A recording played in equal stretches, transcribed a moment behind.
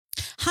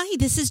Hi,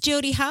 this is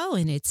Jodi Howe,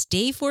 and it's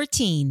day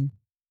 14.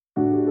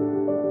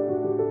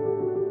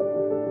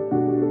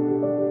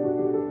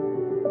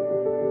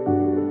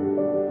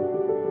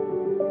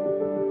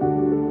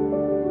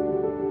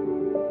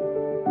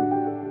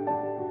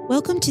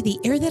 Welcome to the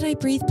Air That I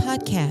Breathe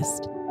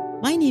podcast.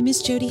 My name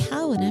is Jodi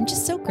Howe, and I'm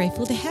just so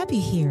grateful to have you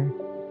here.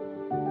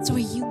 So are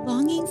you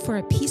longing for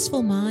a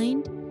peaceful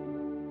mind?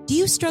 Do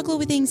you struggle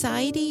with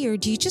anxiety, or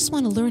do you just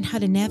want to learn how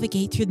to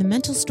navigate through the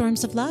mental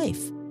storms of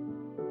life?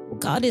 Well,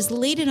 God has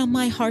laid it on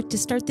my heart to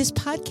start this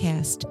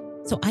podcast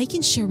so I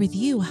can share with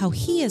you how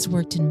He has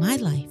worked in my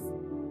life.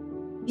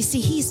 You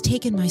see, He's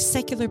taken my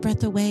secular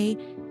breath away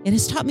and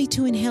has taught me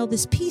to inhale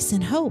this peace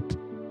and hope.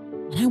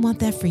 And I want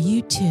that for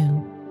you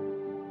too.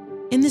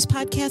 In this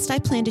podcast, I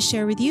plan to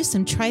share with you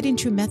some tried and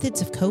true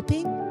methods of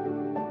coping,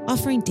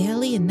 offering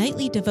daily and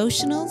nightly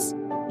devotionals,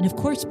 and of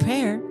course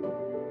prayer,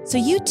 so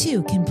you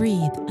too can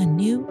breathe a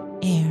new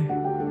air.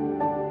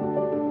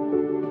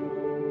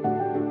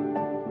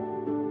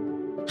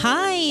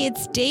 Hi,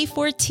 it's day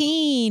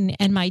 14,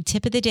 and my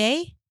tip of the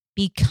day,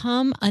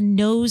 become a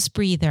nose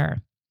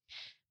breather.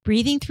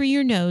 Breathing through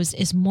your nose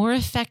is more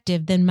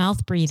effective than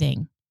mouth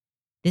breathing.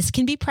 This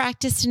can be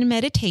practiced in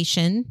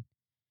meditation.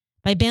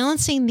 By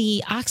balancing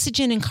the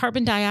oxygen and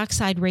carbon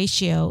dioxide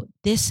ratio,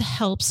 this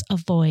helps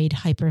avoid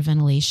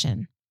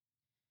hyperventilation.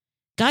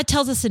 God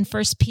tells us in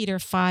 1 Peter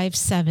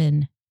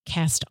 5:7,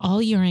 cast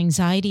all your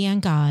anxiety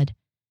on God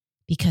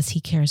because He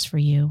cares for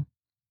you.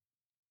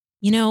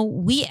 You know,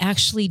 we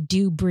actually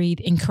do breathe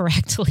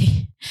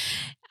incorrectly.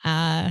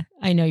 I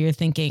know you're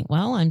thinking,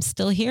 well, I'm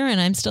still here and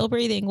I'm still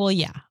breathing. Well,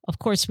 yeah, of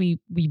course we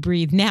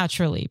breathe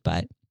naturally,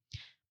 but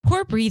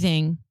poor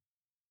breathing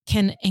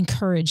can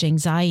encourage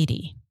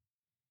anxiety.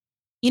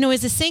 You know,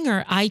 as a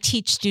singer, I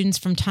teach students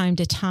from time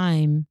to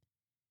time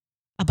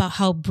about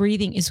how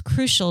breathing is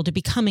crucial to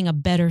becoming a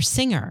better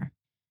singer.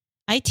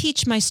 I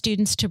teach my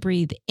students to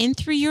breathe in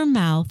through your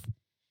mouth,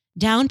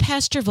 down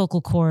past your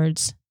vocal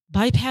cords,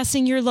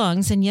 bypassing your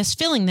lungs, and yes,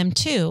 filling them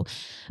too,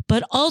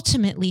 but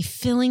ultimately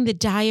filling the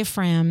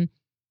diaphragm,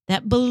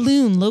 that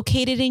balloon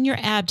located in your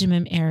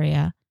abdomen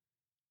area,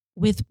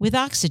 with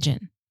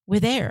oxygen,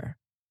 with air,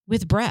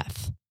 with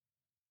breath.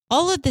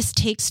 All of this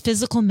takes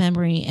physical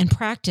memory and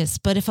practice,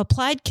 but if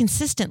applied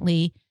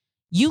consistently,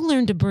 you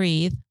learn to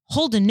breathe,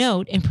 hold a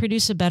note, and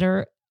produce a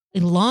better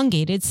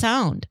elongated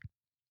sound.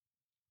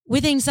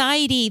 With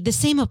anxiety, the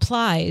same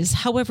applies.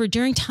 However,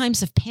 during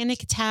times of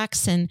panic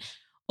attacks and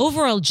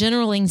overall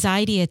general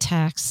anxiety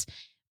attacks,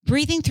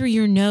 breathing through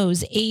your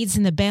nose aids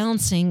in the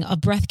balancing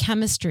of breath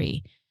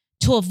chemistry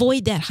to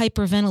avoid that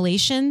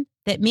hyperventilation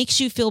that makes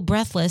you feel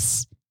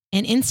breathless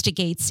and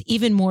instigates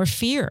even more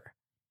fear.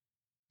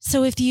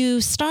 So if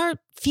you start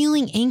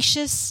feeling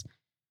anxious,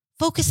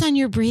 focus on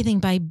your breathing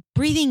by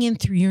breathing in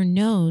through your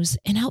nose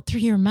and out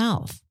through your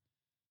mouth.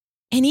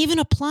 And even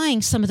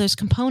applying some of those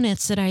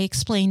components that I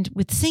explained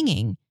with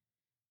singing.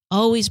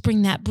 Always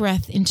bring that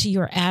breath into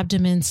your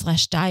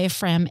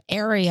abdomen/diaphragm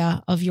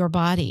area of your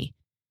body.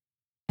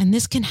 And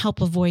this can help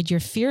avoid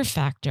your fear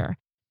factor,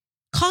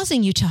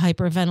 causing you to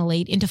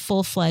hyperventilate into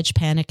full-fledged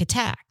panic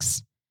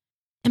attacks.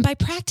 And by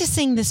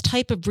practicing this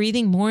type of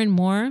breathing more and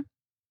more,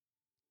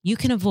 you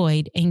can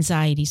avoid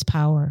anxiety's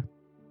power.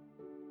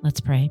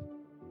 Let's pray.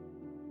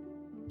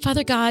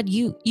 Father God,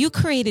 you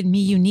created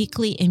me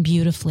uniquely and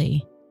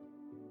beautifully,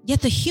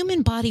 yet the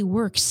human body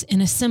works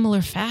in a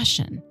similar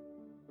fashion.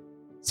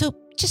 So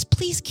just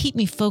please keep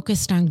me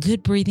focused on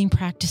good breathing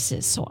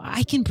practices so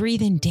I can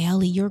breathe in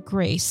daily your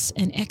grace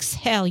and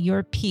exhale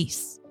your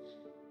peace.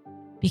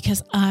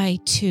 Because I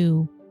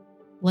too,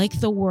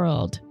 like the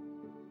world,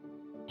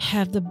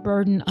 have the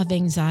burden of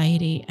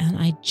anxiety, and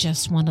I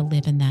just want to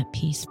live in that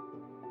peace.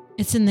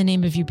 It's in the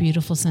name of your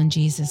beautiful Son,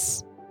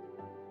 Jesus.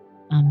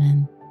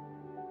 Amen.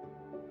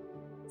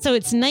 So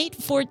it's night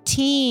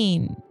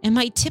 14, and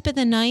my tip of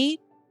the night,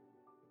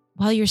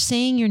 while you're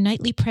saying your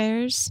nightly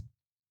prayers,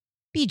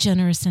 be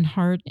generous in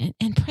heart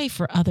and pray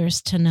for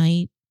others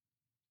tonight.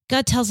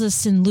 God tells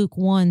us in Luke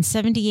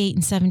 1:78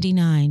 and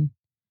 79,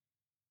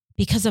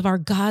 because of our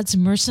God's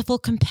merciful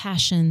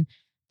compassion,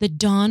 the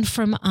dawn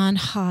from on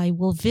high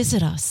will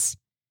visit us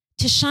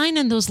to shine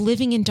on those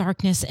living in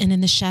darkness and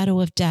in the shadow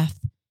of death,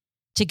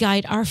 to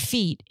guide our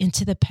feet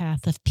into the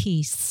path of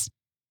peace.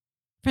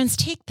 Friends,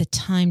 take the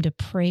time to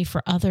pray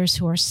for others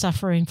who are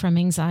suffering from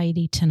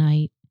anxiety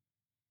tonight.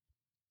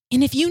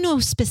 And if you know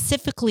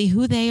specifically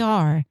who they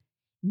are,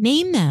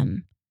 name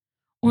them.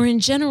 Or in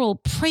general,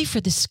 pray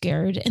for the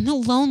scared and the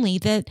lonely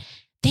that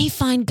they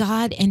find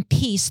God and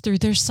peace through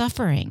their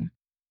suffering.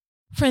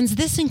 Friends,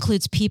 this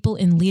includes people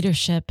in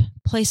leadership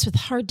placed with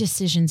hard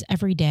decisions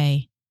every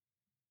day.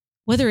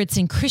 Whether it's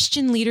in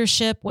Christian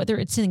leadership, whether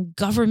it's in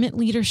government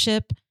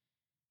leadership,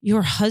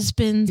 your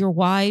husband, your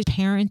wife,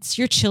 parents,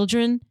 your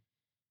children,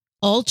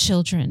 all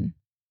children,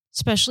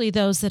 especially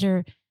those that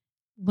are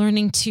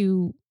learning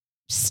to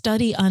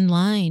study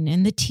online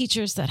and the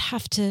teachers that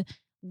have to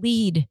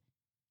lead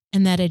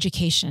in that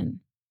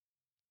education.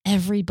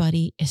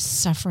 Everybody is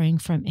suffering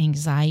from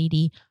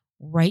anxiety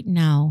right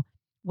now,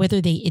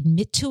 whether they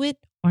admit to it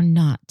or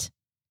not.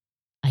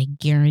 I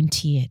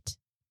guarantee it.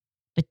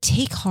 But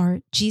take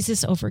heart,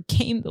 Jesus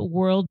overcame the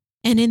world.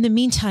 And in the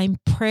meantime,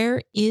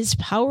 prayer is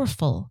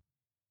powerful.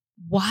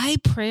 Why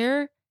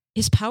prayer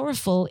is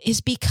powerful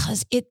is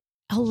because it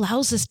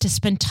allows us to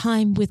spend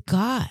time with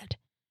God.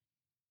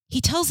 He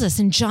tells us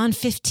in John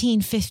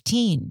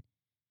 15:15,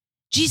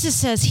 Jesus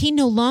says he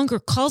no longer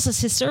calls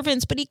us his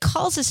servants, but he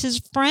calls us his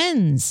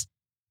friends.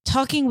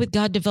 Talking with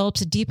God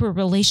develops a deeper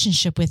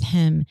relationship with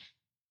him.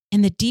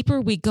 And the deeper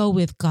we go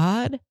with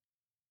God,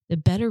 the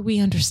better we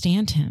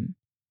understand him.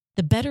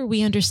 The better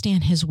we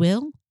understand his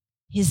will,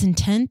 his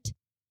intent,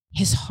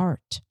 his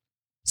heart.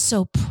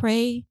 So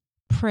pray,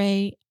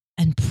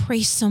 and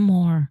pray some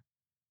more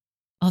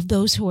of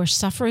those who are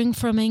suffering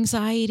from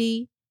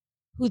anxiety,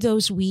 who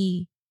those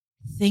we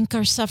think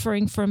are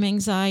suffering from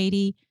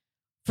anxiety,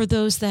 for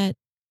those that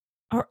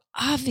are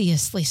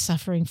obviously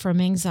suffering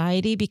from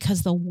anxiety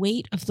because the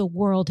weight of the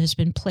world has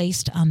been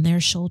placed on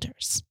their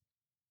shoulders.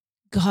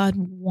 God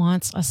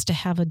wants us to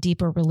have a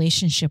deeper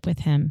relationship with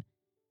him.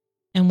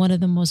 And one of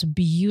the most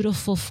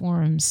beautiful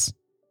forms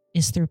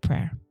is through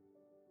prayer.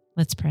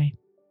 Let's pray.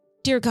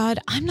 Dear God,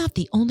 I'm not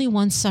the only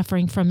one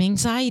suffering from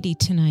anxiety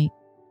tonight.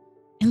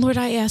 And Lord,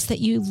 I ask that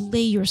you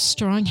lay your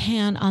strong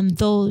hand on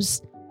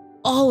those,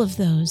 all of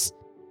those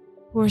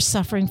who are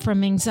suffering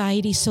from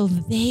anxiety so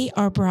they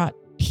are brought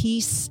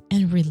peace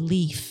and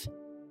relief.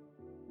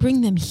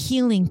 Bring them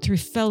healing through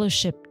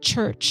fellowship,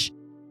 church,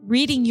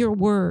 reading your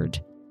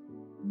word,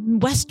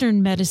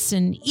 Western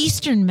medicine,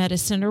 Eastern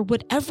medicine, or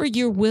whatever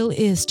your will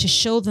is to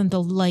show them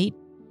the light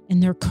in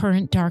their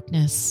current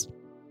darkness.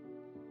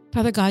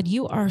 Father God,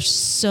 you are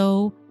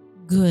so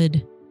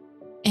good.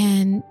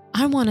 And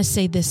I want to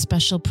say this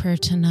special prayer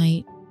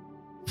tonight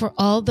for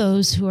all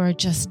those who are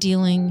just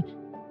dealing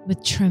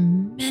with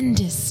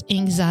tremendous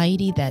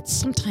anxiety that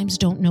sometimes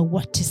don't know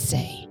what to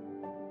say.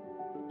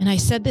 And I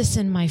said this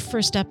in my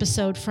first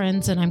episode,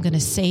 friends, and I'm going to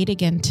say it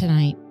again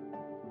tonight.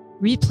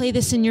 Replay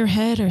this in your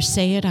head or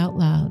say it out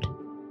loud.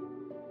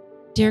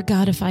 Dear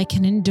God, if I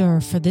can endure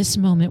for this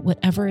moment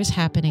whatever is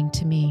happening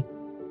to me,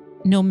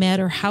 no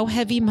matter how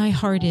heavy my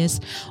heart is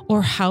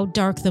or how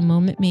dark the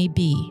moment may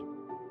be,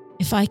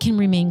 if I can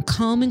remain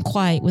calm and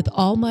quiet with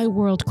all my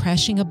world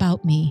crashing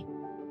about me,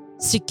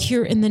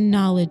 secure in the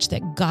knowledge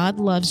that God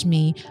loves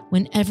me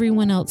when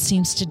everyone else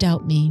seems to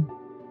doubt me,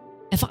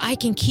 if I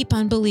can keep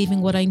on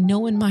believing what I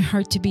know in my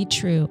heart to be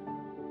true,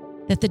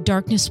 that the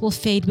darkness will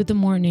fade with the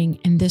morning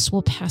and this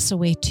will pass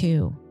away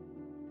too,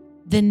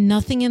 then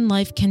nothing in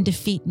life can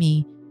defeat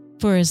me,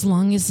 for as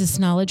long as this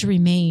knowledge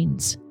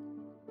remains,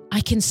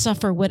 I can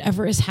suffer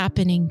whatever is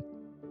happening,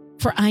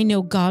 for I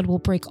know God will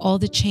break all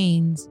the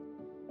chains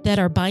that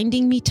are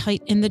binding me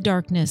tight in the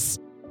darkness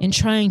and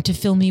trying to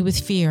fill me with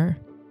fear.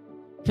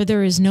 For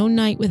there is no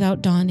night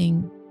without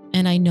dawning,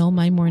 and I know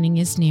my morning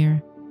is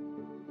near.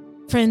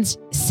 Friends,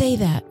 say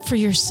that for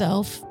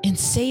yourself and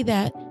say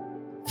that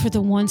for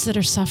the ones that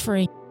are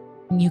suffering.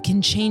 You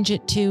can change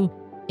it to,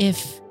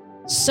 if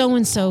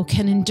so-and-so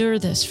can endure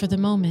this for the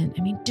moment.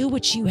 I mean, do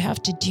what you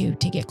have to do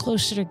to get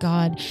closer to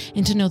God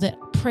and to know that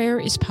prayer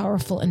is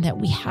powerful and that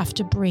we have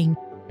to bring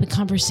the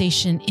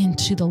conversation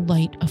into the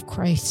light of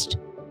Christ.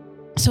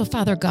 So,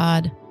 Father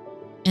God,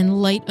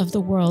 in light of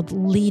the world,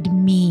 lead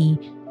me,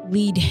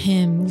 lead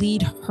him,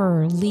 lead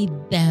her, lead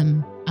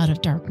them out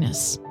of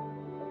darkness.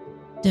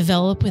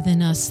 Develop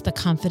within us the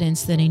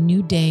confidence that a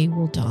new day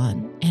will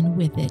dawn, and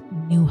with it,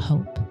 new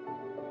hope.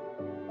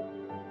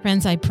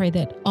 Friends, I pray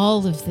that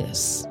all of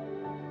this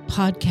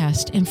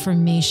podcast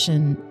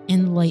information,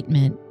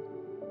 enlightenment,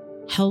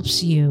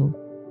 helps you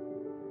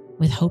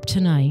with hope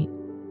tonight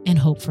and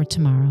hope for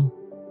tomorrow.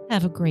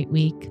 Have a great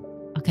week.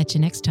 I'll catch you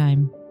next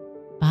time.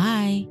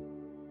 Bye.